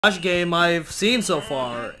Game I've seen so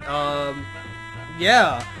far.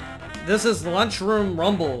 Yeah, this is Lunchroom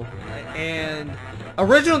Rumble, and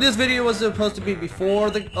originally this video was supposed to be before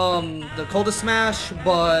the Coldest Smash,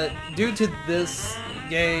 but due to this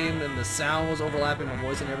game and the sound was overlapping my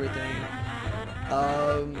voice and everything,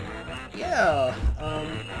 I'm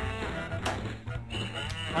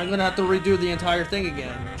gonna have to redo the entire thing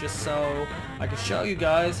again, just so I can show you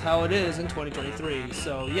guys how it is in 2023.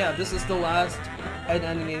 So yeah, this is the last oh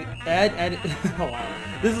wow,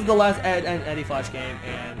 this is the last Ed and Eddy Flash game,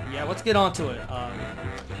 and yeah, let's get on to it.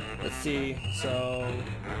 Let's see. So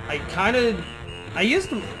I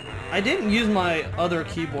didn't use my other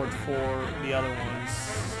keyboard for the other ones.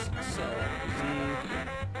 So okay,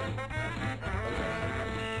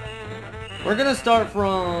 we're gonna start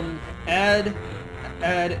from Ed,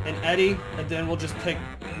 and Eddy, and then we'll just pick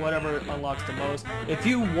whatever unlocks the most. If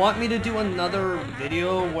you want me to do another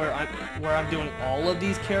video where I'm doing all of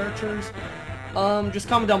these characters, just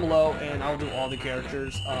comment down below and I'll do all the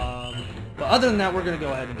characters. But other than that, we're gonna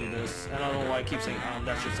go ahead and do this. And I don't know why I keep saying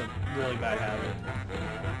that's just a really bad habit.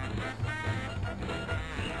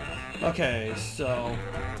 Okay, so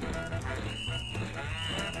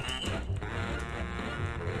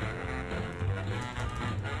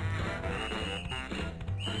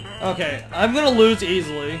okay, I'm gonna lose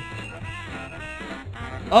easily.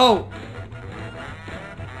 Oh!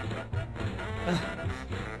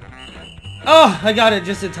 Oh, I got it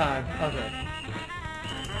just in time. Okay.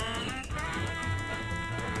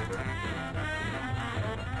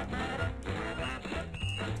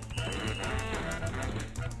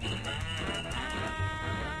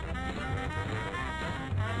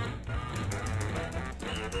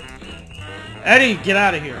 Eddy, get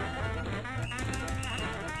out of here.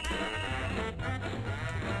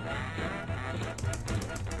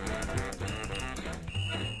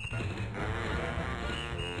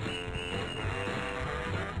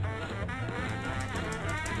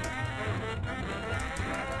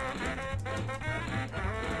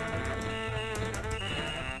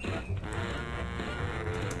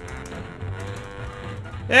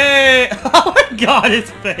 Hey! Oh my god, his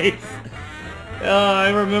face! I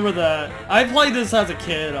remember that. I played this as a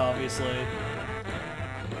kid, obviously.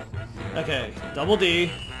 Okay, double D.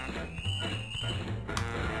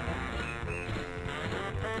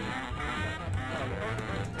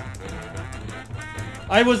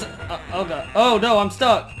 I was... oh god. Oh no, I'm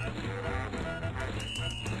stuck!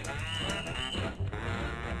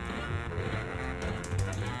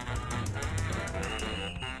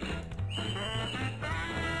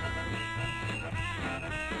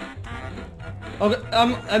 Okay,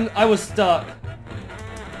 I was stuck.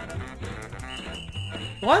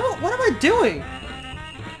 What am I doing?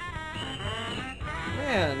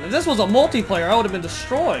 Man, if this was a multiplayer, I would have been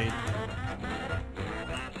destroyed.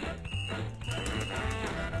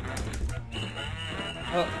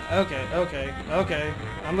 Oh, okay.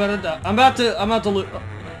 I'm gonna die. I'm about to lose.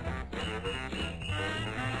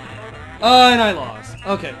 Oh, and I lost.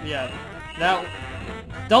 Okay, yeah. Now,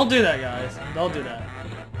 don't do that, guys. Don't do that.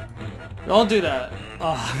 Don't do that.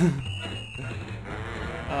 Oh.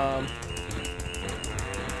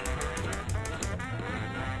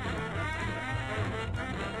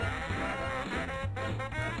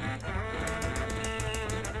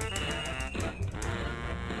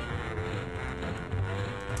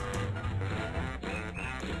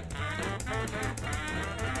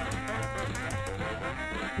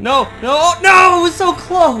 No! No! No! I was so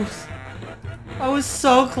close! I was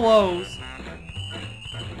so close!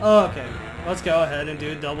 Okay, let's go ahead and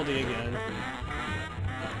do double D again.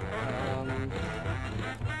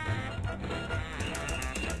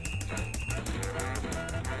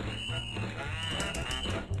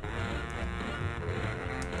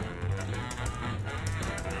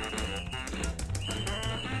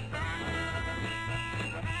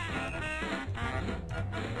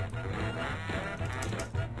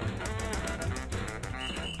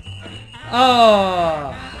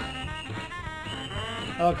 Oh.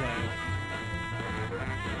 Okay.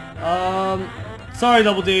 Sorry,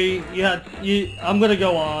 Double D. I'm gonna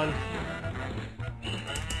go on.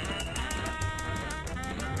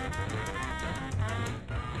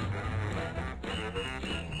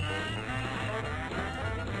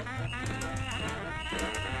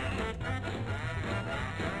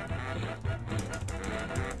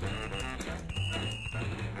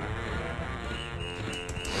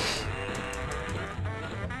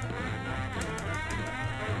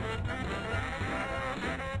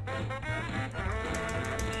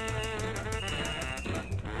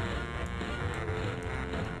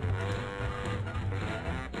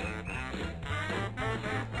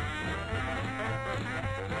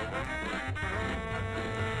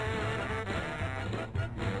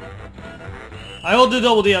 I will do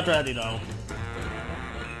double D after Eddy though.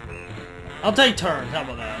 I'll take turns. How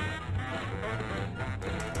about that?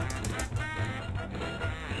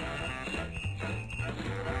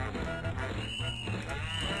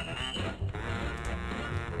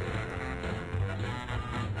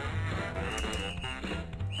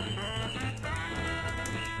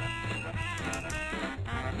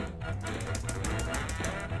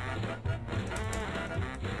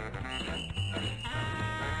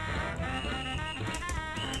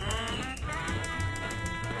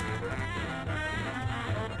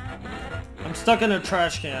 I'm stuck in a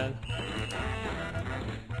trash can.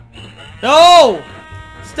 No!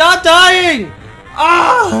 Stop dying!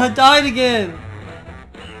 Ah! I died again!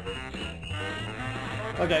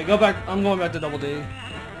 Okay, go back. I'm going back to double D.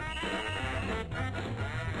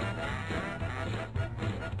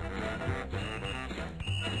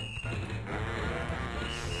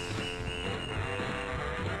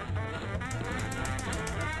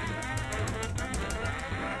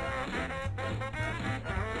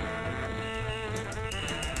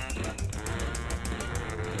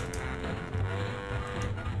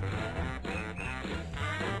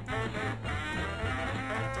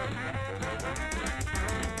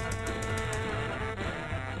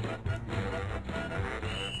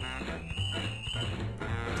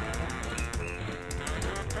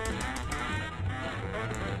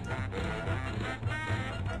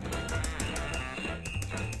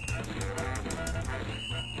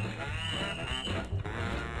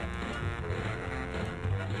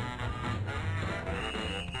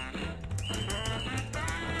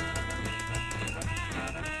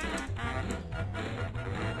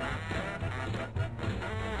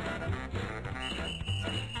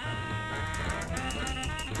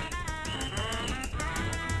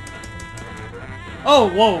 Oh,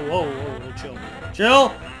 whoa,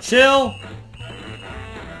 chill. Chill.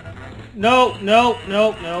 No.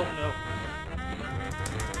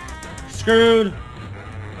 Screwed.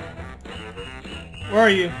 Where are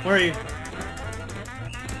you?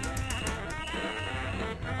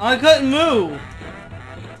 I couldn't move.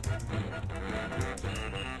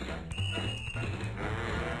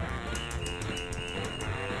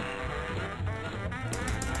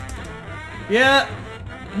 Yeah.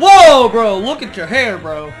 Whoa, bro! Look at your hair,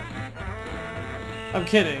 bro. I'm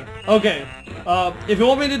kidding. Okay. If you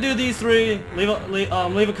want me to do these three, leave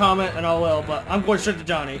a comment and I will. But I'm going straight to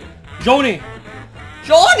Johnny. Johnny!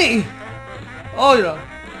 Oh yeah.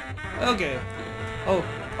 Okay. Oh.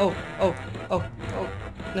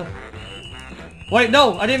 No. Wait,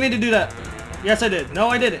 no! I didn't mean to do that. Yes, I did. No,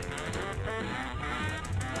 I didn't.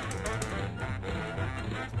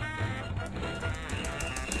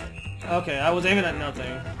 Okay, I was aiming at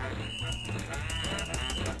nothing.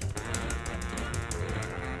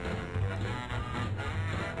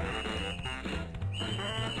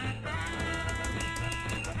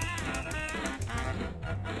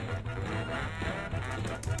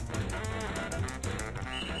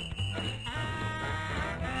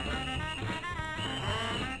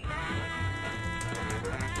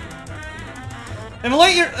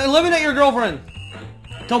 Eliminate your girlfriend.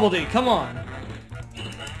 Double D, come on.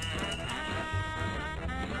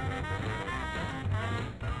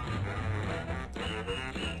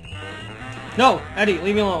 No, Eddy,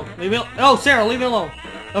 leave me alone. Oh, Sarah, leave me alone.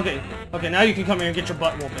 Okay, now you can come here and get your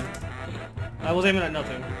butt whooping. I was aiming at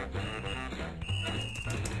nothing.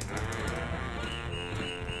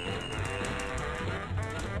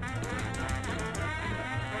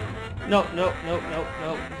 No.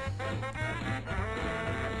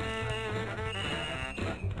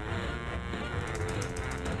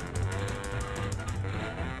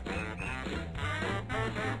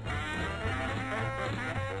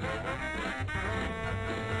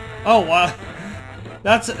 Oh wow,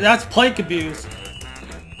 that's plank abuse.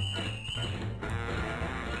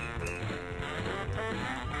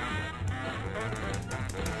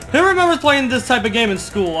 Who remembers playing this type of game in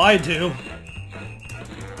school? I do.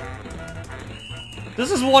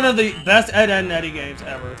 This is one of the best Ed and Eddy games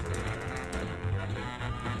ever.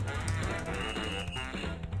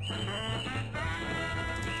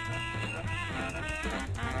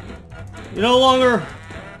 You no longer.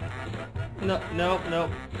 No.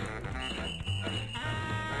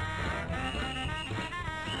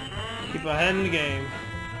 Keep ahead in the game.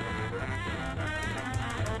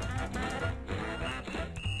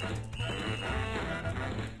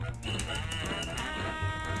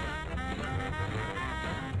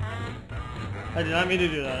 I did not mean to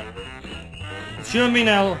do that. It's shooting me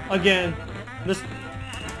now, again.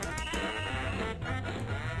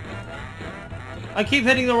 I keep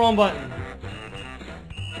hitting the wrong button.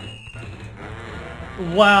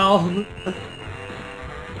 Wow.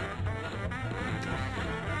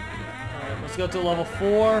 Let's go to level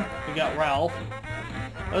 4. We got Ralph.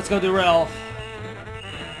 Let's go do Ralph.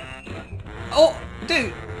 Oh,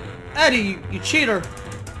 dude! Eddy, you cheater!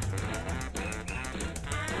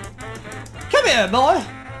 Come here, boy!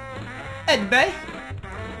 Ed, boy!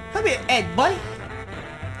 Come here, Ed, boy!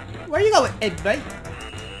 Where you going, Ed, boy?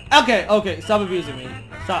 Okay, okay, stop abusing me.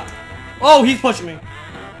 Stop. Oh, he's pushing me.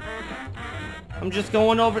 I'm just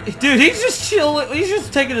going over... Dude, he's just chilling. He's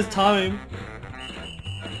just taking his time.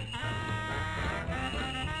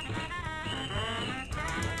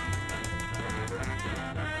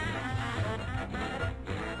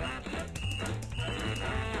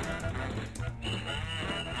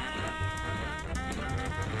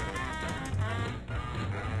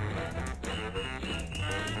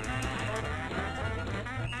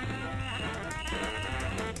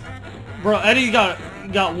 Bro, Eddy got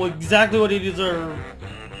exactly what he deserved.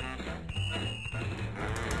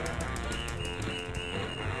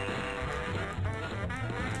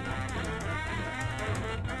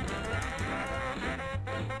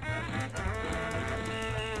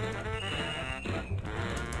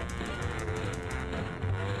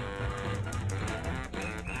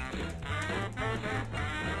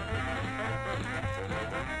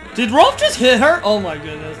 Did Rolf just hit her? Oh my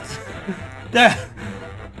goodness. That.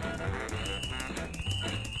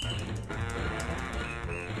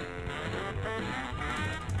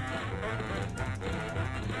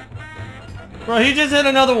 Bro, he just hit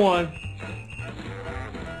another one.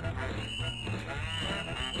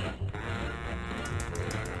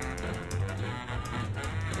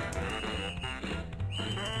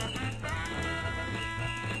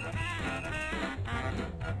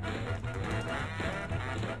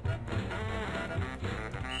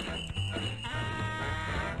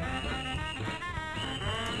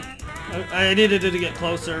 I needed it to get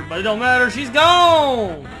closer, but it don't matter. She's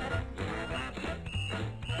gone.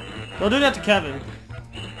 Don't do that to Kevin.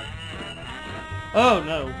 Oh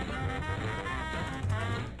no.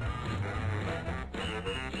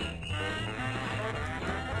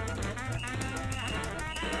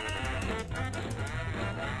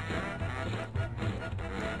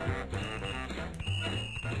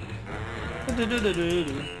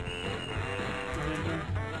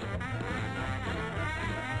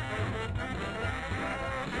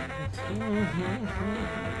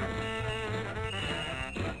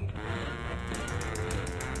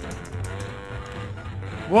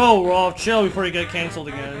 Whoa, Rolf, chill before you get cancelled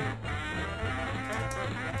again.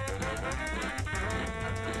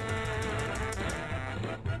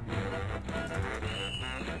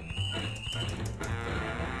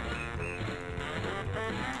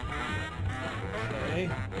 Okay.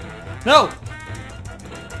 No!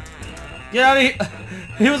 Get out of here!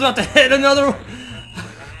 He was about to hit another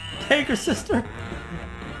Take her sister.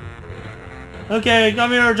 Okay,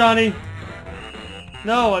 come here, Johnny.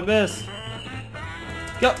 No, I missed.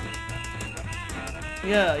 Go.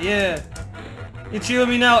 Yeah, yeah. It's you and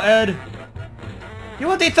me now, Ed. You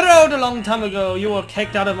were dethroned a long time ago. You were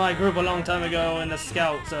kicked out of my group a long time ago in the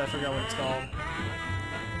Scouts. I forgot what it's called.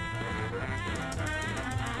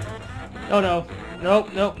 Oh no.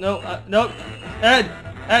 Nope, nope, nope, nope.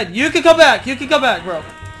 Ed, you can come back. You can come back, bro.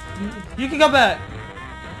 You can come back.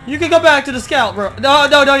 You can go back to the Scout, bro. No,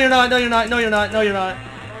 no, no, you're not. No, you're not. No, you're not. No, you're not.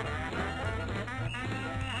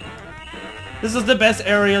 This is the best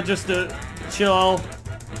area just to chill.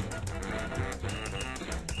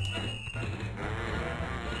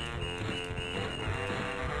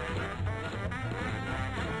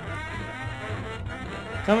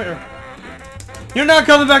 Come here. You're not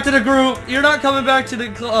coming back to the group. You're not coming back to the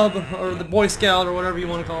club or the Boy Scout or whatever you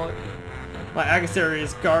want to call it. My adversary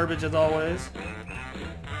is garbage as always.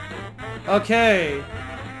 Okay.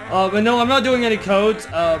 But no, I'm not doing any codes.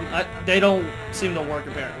 They don't seem to work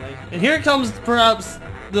apparently. And here comes perhaps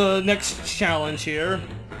the next challenge here.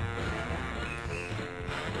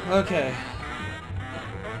 Okay.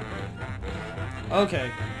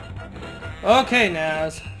 Okay. Okay,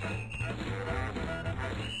 Naz.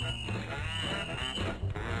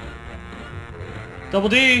 Double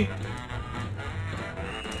D.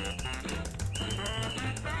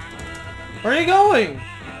 Where are you going?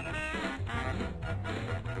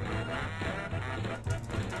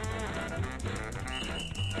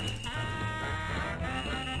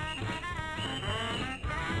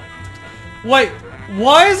 Wait,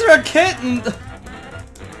 why is there a kitten?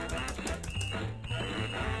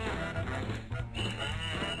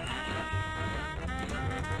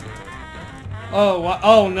 Oh,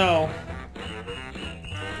 oh no.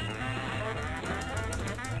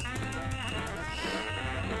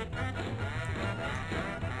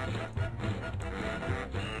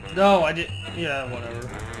 No, I did. Yeah, whatever.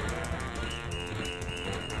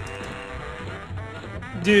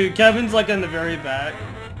 Dude, Kevin's like in the very back.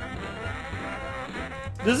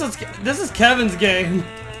 This is Kevin's game.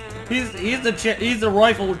 He's the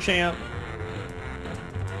rifle champ.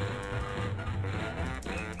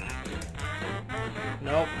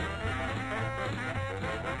 Nope.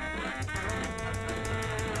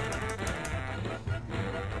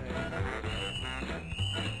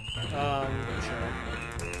 Sure.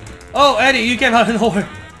 Oh, Eddie, you came out of nowhere.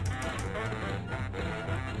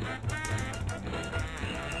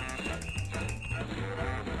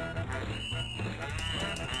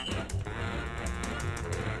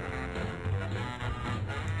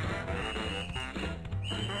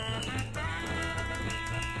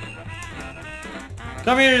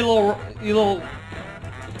 Come here, you little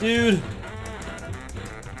dude.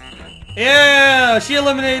 Yeah, she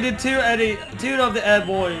eliminated two of the Ed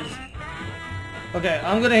boys. Okay,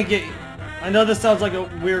 I'm gonna get. I know this sounds like a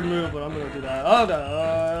weird move, but I'm gonna do that. Oh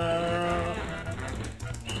god.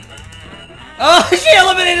 Oh, she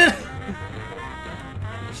eliminated.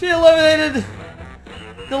 She eliminated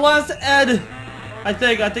the last Ed. I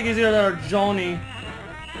think he's either Johnny.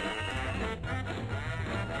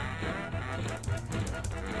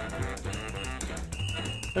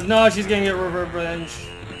 If not, she's gonna get revenge.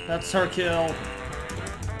 That's her kill.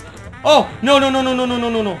 Oh! No, no, no, no, no, no, no,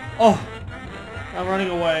 no, no. Oh! I'm running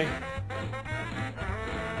away.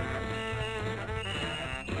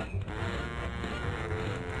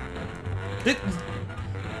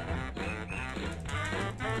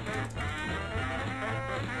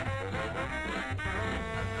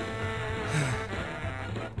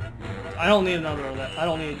 I don't need another of that. I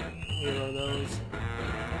don't need either of those.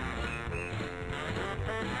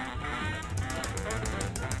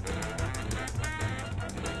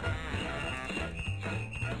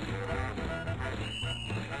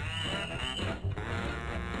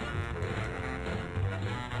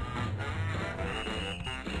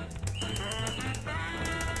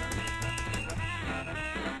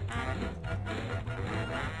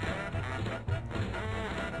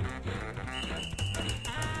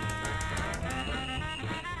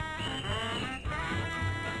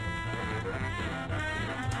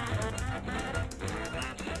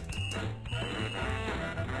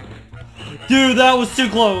 Dude, that was too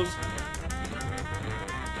close.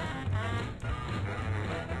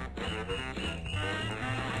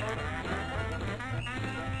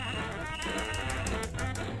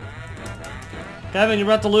 Gavin, you're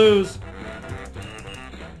about to lose.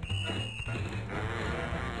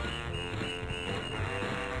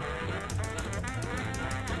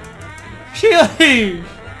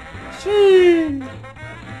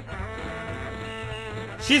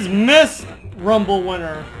 She's Miss Rumble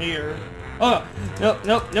winner here. Oh, nope,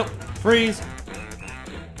 nope, nope. Freeze.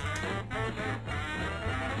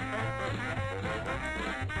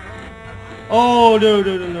 Oh, no,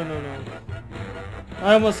 no, no, no, no, no.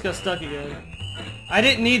 I almost got stuck again. I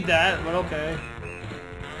didn't need that, but okay.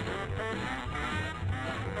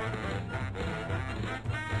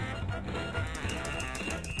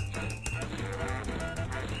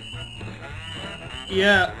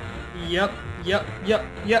 Yeah. Yep. Yep. Yep.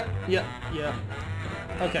 Yep. Yep. Yep.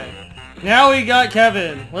 Okay. Now we got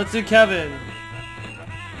Kevin. Let's do Kevin.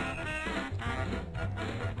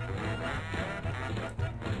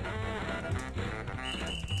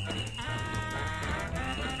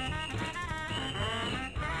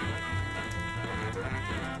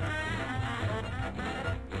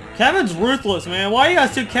 Kevin's ruthless, man. Why you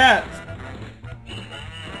guys two cats?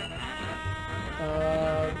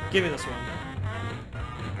 Give me this one.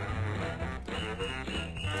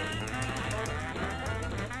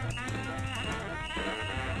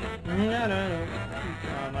 No.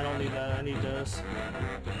 I don't need that. I need this.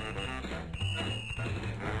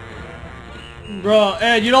 Bro,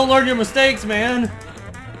 Ed, you don't learn your mistakes, man.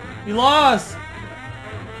 You lost.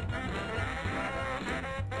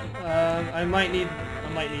 I might need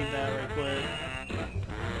that right quick.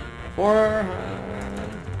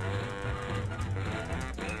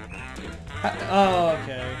 Oh,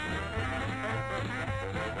 okay.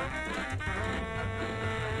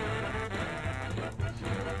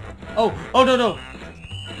 Oh no.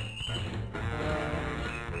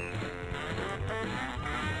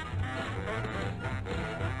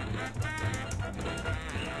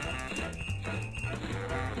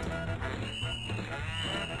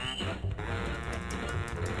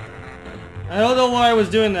 I don't know why I was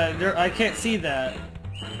doing that. I can't see that.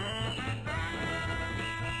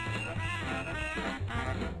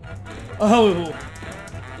 Oh.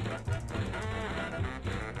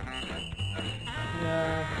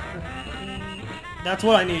 Yeah. That's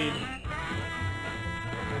what I need.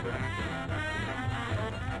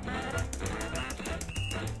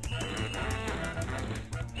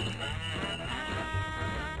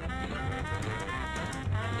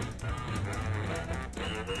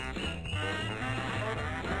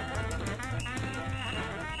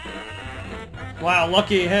 Wow,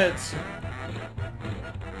 lucky hits.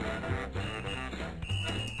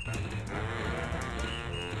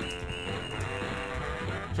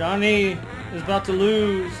 Johnny is about to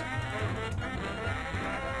lose.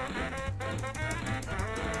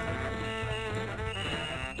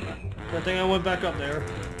 Good thing I went back up there.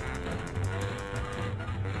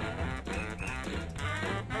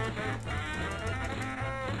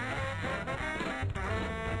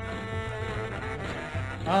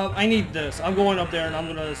 I need this. I'm going up there and I'm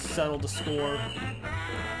gonna settle the score.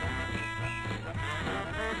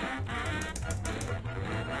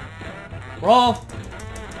 Roll.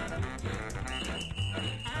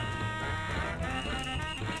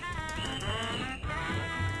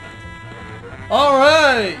 All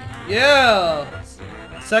right. Yeah.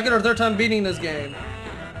 Second or third time beating this game.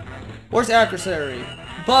 Worst adversary.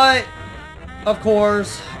 But, of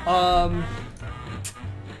course,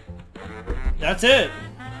 that's it.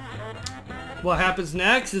 What happens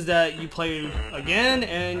next is that you play again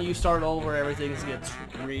and you start over, everything gets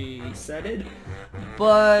resetted.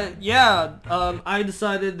 But yeah, I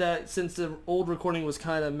decided that since the old recording was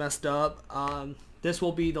kind of messed up, this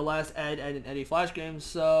will be the last Ed and Eddy Flash game.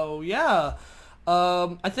 So yeah,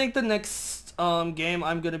 I think the next game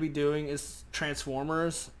I'm going to be doing is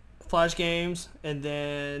Transformers Flash games, and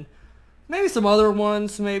then maybe some other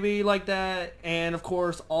ones maybe like that. And of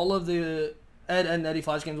course all of the Ed and Eddy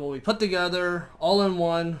Flash games will be put together all in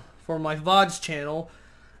one for my VODs channel.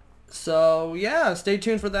 So yeah, stay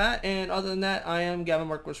tuned for that. And other than that, I am Gavin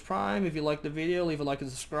Marquis Prime. If you liked the video, leave a like and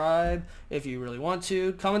subscribe if you really want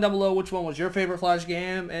to. Comment down below which one was your favorite Flash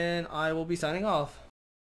game, and I will be signing off.